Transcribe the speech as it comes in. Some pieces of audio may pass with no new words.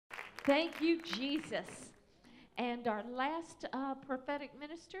Thank you, Jesus. And our last prophetic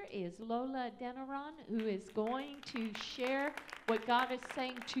minister is Lola Denoron, who is going to share what God is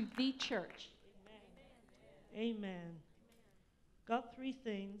saying to the church. Amen. Got three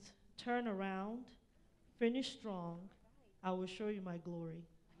things: turn around, finish strong, I will show you my glory.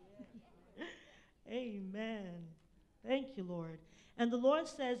 Amen. Thank you, Lord. And the Lord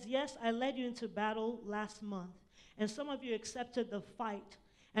says, yes, I led you into battle last month, and some of you accepted the fight.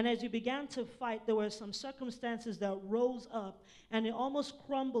 And as you began to fight, there were some circumstances that rose up, and it almost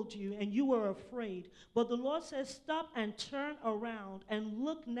crumbled you, and you were afraid. But the Lord says, stop and turn around and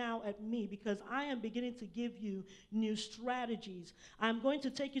look now at me, because I am beginning to give you new strategies. I'm going to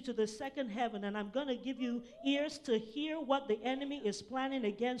take you to the second heaven, and I'm going to give you ears to hear what the enemy is planning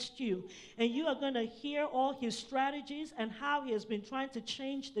against you. And you are going to hear all his strategies and how he has been trying to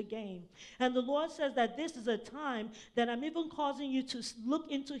change the game. And the Lord says that this is a time that I'm even causing you to look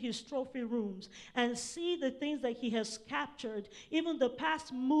into his trophy rooms and see the things that he has captured, even the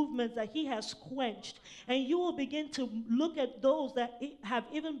past movements that he has quenched. And you will begin to look at those that have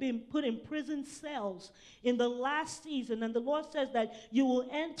even been put in prison cells in the last season. And the Lord says that you will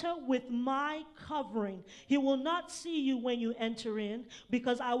enter with my covering. He will not see you when you enter in,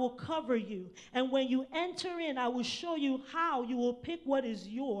 because I will cover you. And when you enter in, I will show you how you will pick what is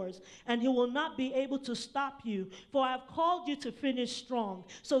yours, and he will not be able to stop you. For I have called you to finish strong.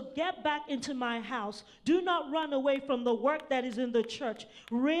 So get back into my house. Do not run away from the work that is in the church.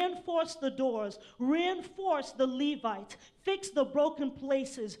 Reinforce the doors. Reinforce the Levites. Fix the broken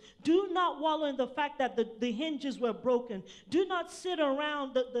places. Do not wallow in the fact that the hinges were broken. Do not sit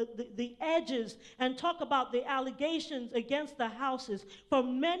around the edges and talk about the allegations against the houses. For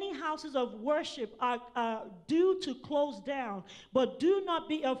many houses of worship are due to close down. But do not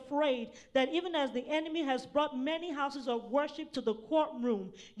be afraid that even as the enemy has brought many houses of worship to the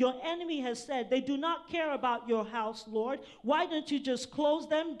courtroom, your enemy has said, they do not care about your house, Lord. Why don't you just close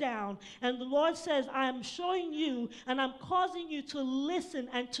them down? And the Lord says, I am showing you, and I'm causing you to listen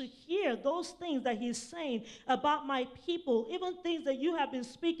and to hear those things that he's saying about my people, even things that you have been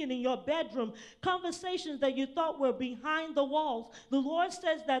speaking in your bedroom, conversations that you thought were behind the walls. The Lord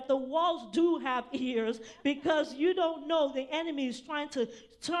says that the walls do have ears, because you don't know the enemy is trying to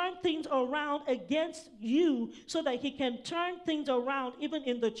turn things around against you so that he can turn things around even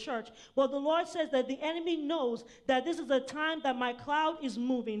in the church. But the Lord says that the enemy knows that this is a time that my cloud is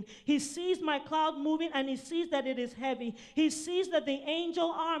moving. He sees my cloud moving, and he sees that it is heavy. He sees that the angel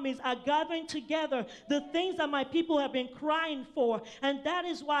armies are gathering together the things that my people have been crying for. And that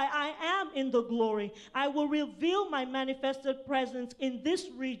is why I am in the glory. I will reveal my manifested presence in this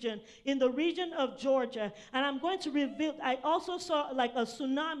region, in the region of Georgia. And I'm going to reveal, I also saw like a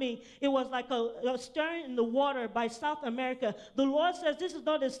tsunami. It was like a stirring in the water by South America. The Lord says this is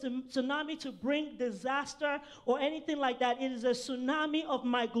not a tsunami to bring disaster or anything like that. It is a tsunami of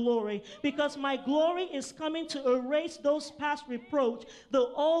my glory, because my glory is coming to erase those past reproach, the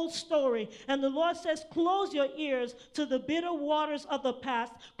old story. And the Lord says, close your ears to the bitter waters of the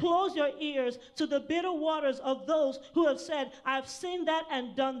past. Close your ears to the bitter waters of those who have said, I've seen that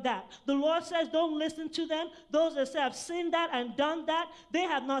and done that. The Lord says, don't listen to them. Those that say, I've seen that and done that, they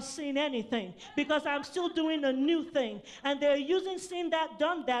have not seen anything, because I'm still doing a new thing. And they're using seen that,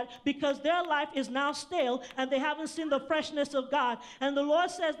 done that, because their life is now stale and they haven't seen the freshness of God. And the Lord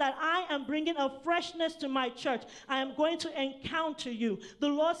says that I am bringing a freshness to my church. I am going to encounter you. The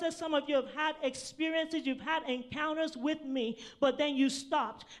Lord says some of you have had experiences, you've had encounters with me, but then you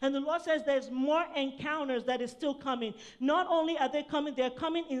stopped. And the Lord says there's more encounters that is still coming. Not only are they coming, they're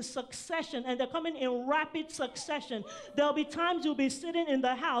coming in succession, and they're coming in rapid succession. There'll be times you'll be sitting in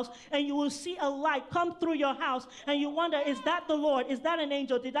the house and you will see a light come through your house, and you wonder, is that the Lord? Is that an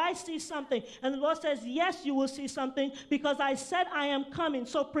angel? Did I see something? And the Lord says, yes, you will see something, because I said I am coming.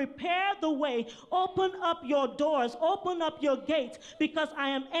 So prepare the way. Open up your doors. Open up your gates, because I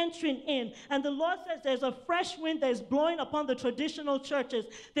am entering in. And the Lord says there's a fresh wind that is blowing upon the traditional churches.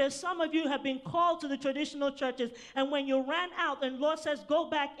 There's some of you have been called to the traditional churches, and when you ran out and the Lord says, go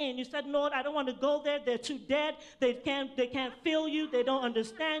back in, you said, Lord, I don't want to go there. They're too dead. They can't feel you. They don't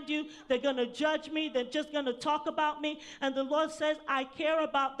understand you. They're going to judge me. They're just going to talk about me. And the Lord says, I care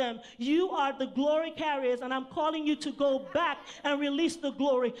about them. You are the glory carriers, and I'm calling you to go back and release the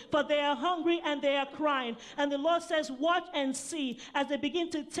glory, for they are hungry and they are crying. And the Lord says says, watch and see as they begin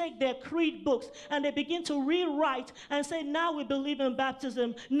to take their creed books and they begin to rewrite and say, now we believe in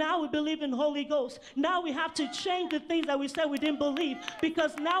baptism. Now we believe in Holy Ghost. Now we have to change the things that we said we didn't believe,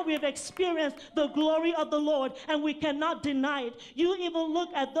 because now we have experienced the glory of the Lord and we cannot deny it. You even look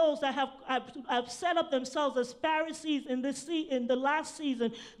at those that have set up themselves as Pharisees in the last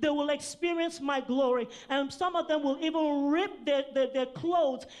season. They will experience my glory, and some of them will even rip their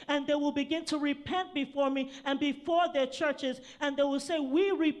clothes, and they will begin to repent before me and before their churches, and they will say,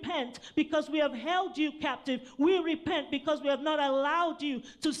 we repent because we have held you captive. We repent because we have not allowed you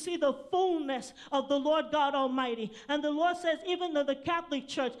to see the fullness of the Lord God Almighty. And the Lord says, even in the Catholic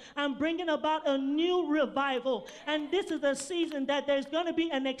Church, I'm bringing about a new revival, and this is a season that there's going to be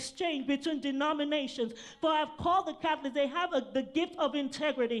an exchange between denominations. For I've called the Catholics, they have the gift of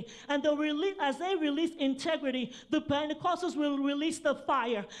integrity, and they'll release, as they release integrity, the Pentecostals will release the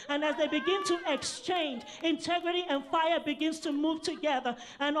fire. And as they begin to exchange, integrity and fire begins to move together,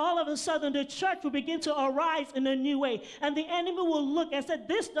 and all of a sudden the church will begin to arise in a new way. And the enemy will look and say,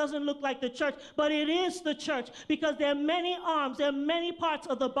 this doesn't look like the church, but it is the church, because there are many arms, there are many parts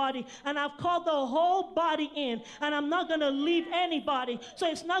of the body, and I've called the whole body in, and I'm not going to leave anybody. So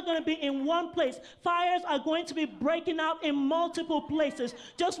it's not going to be in one place. Fires are going to be breaking out in multiple places.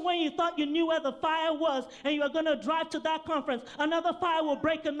 Just when you thought you knew where the fire was and you are going to drive to that conference, another fire will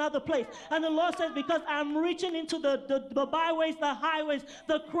break another place. And the Lord says, because I'm reaching into the byways, the highways,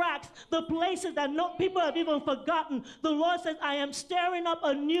 the cracks, the places that no people have even forgotten, the Lord says, I am stirring up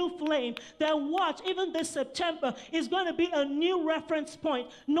a new flame. That watch, even this September is going to be a new reference point.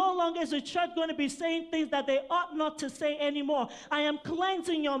 No longer is the church going to be saying things that they ought not to say anymore. I am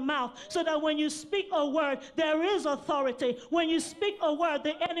cleansing your mouth so that when you speak a word, there is authority. When you speak a word,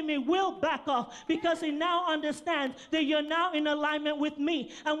 the enemy will back off, because he now understands that you're now in alignment with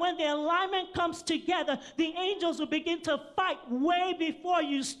me. And when the alignment comes together, the angels will begin to fight way before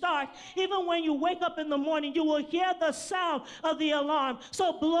you start. Even when you wake up in the morning, you will hear the sound of the alarm.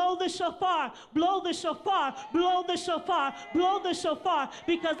 So blow the shofar, blow the shofar, blow the shofar, blow the shofar,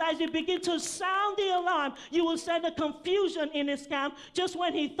 because as you begin to sound the alarm, you will send a confusion in his camp. Just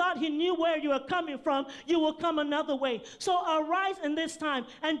when he thought he knew where you were coming from, you will come another way. So arise in this time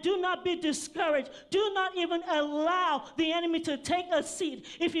and do not be discouraged. Do not even allow the enemy to take a seat.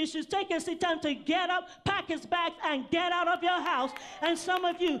 If you should take a seat, time to get up, pack his bags, and get out of your house. And some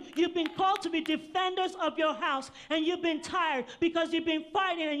of you, you've been called to be defenders of your house, and you've been tired because you've been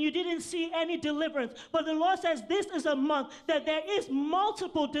fighting and you didn't see any deliverance. But the Lord says this is a month that there is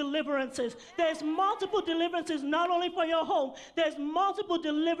multiple deliverances. There's multiple deliverances not only for your home, there's multiple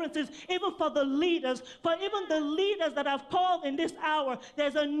deliverances even for the leaders, for even the leaders that I've called in this hour.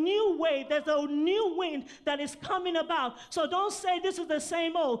 There's a new wave, there's a new wind that is coming about. So don't say this is the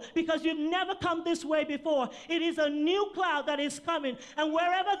same old, because you've never come this way before. It is a new cloud that is coming, and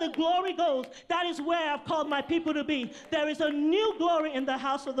wherever the glory goes, that is where I've called my people to be. There is a new glory in the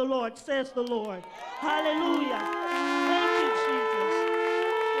house of the Lord, says the Lord. Hallelujah. Thank you, Jesus.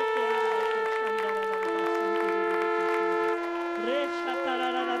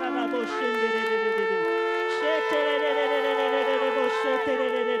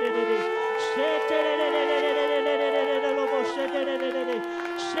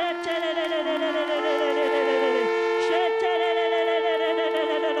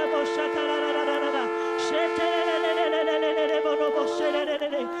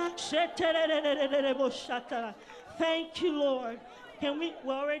 Thank you, Lord.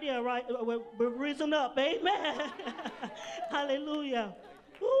 We're already arrived, we're risen up, amen. Hallelujah.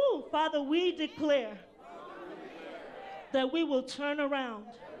 Ooh, Father, we declare that we will turn around.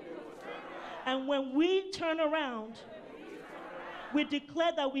 And when we turn around, we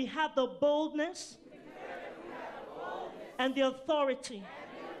declare that we have the boldness and the authority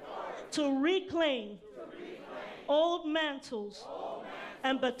to reclaim old mantles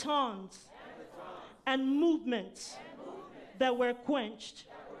and batons and movements that were quenched.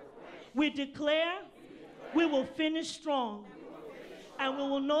 We declare we will finish strong, and we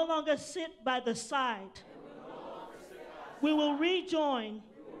will no longer sit by the side. We will rejoin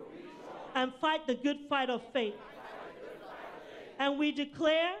and fight the good fight of faith. And we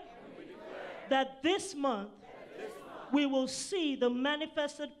declare that this month we will see the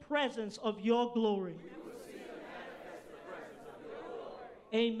manifested presence of your glory.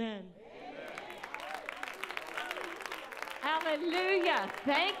 Amen. Hallelujah.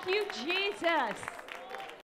 Thank you, Jesus.